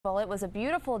Well, it was a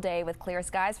beautiful day with clear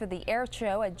skies for the air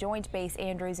show at Joint Base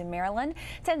Andrews in Maryland.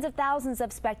 Tens of thousands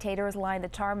of spectators lined the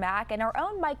tarmac, and our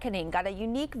own Carter-Conneen got a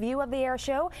unique view of the air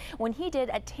show when he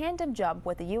did a tandem jump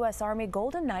with the U.S. Army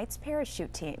Golden Knights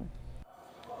parachute team.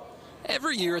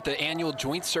 Every year at the annual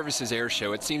Joint Services Air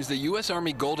Show, it seems the U.S.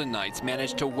 Army Golden Knights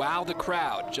managed to wow the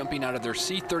crowd, jumping out of their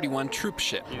C-31 troop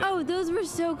ship. Oh, those were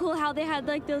so cool how they had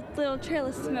like those little trail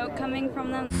of smoke coming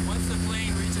from them. Once the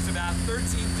plane reaches about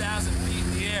 13,000 feet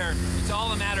in the air, it's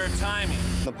all a matter of timing.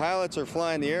 The pilots are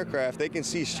flying the aircraft. They can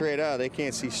see straight out. They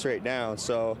can't see straight down.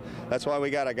 So that's why we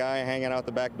got a guy hanging out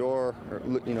the back door,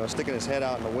 or, sticking his head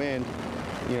out in the wind,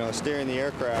 steering the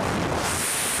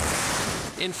aircraft.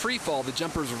 In free fall, the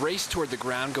jumpers race toward the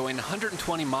ground going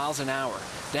 120 miles an hour.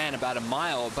 Then, about a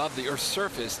mile above the Earth's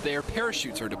surface, their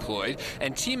parachutes are deployed,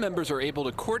 and team members are able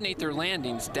to coordinate their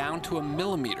landings down to a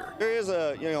millimeter. There is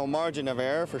a margin of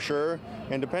error for sure,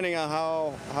 and depending on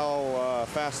how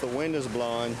fast the wind is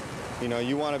blowing,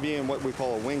 you want to be in what we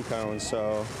call a wind cone.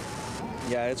 So.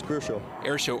 Yeah, it's crucial.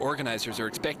 Airshow organizers are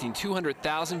expecting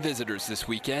 200,000 visitors this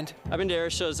weekend. I've been to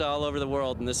air shows all over the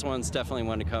world, and this one's definitely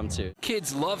one to come to.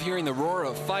 Kids love hearing the roar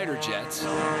of fighter jets. The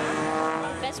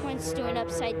best one's doing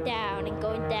upside down and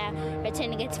going down,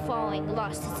 pretending it's falling,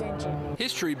 lost its engine.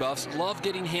 History buffs love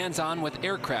getting hands-on with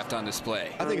aircraft on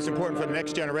display. I think it's important for the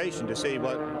next generation to see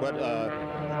what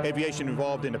aviation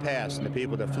involved in the past and the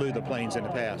people that flew the planes in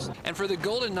the past. And for the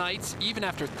Golden Knights, even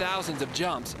after thousands of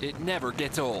jumps, it never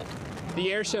gets old.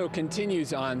 The air show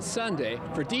continues on Sunday.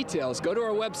 For details, go to our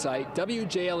website,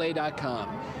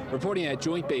 WJLA.com. Reporting at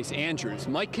Joint Base Andrews,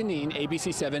 Carter-Conneen,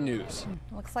 ABC 7 News.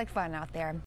 Looks like fun out there.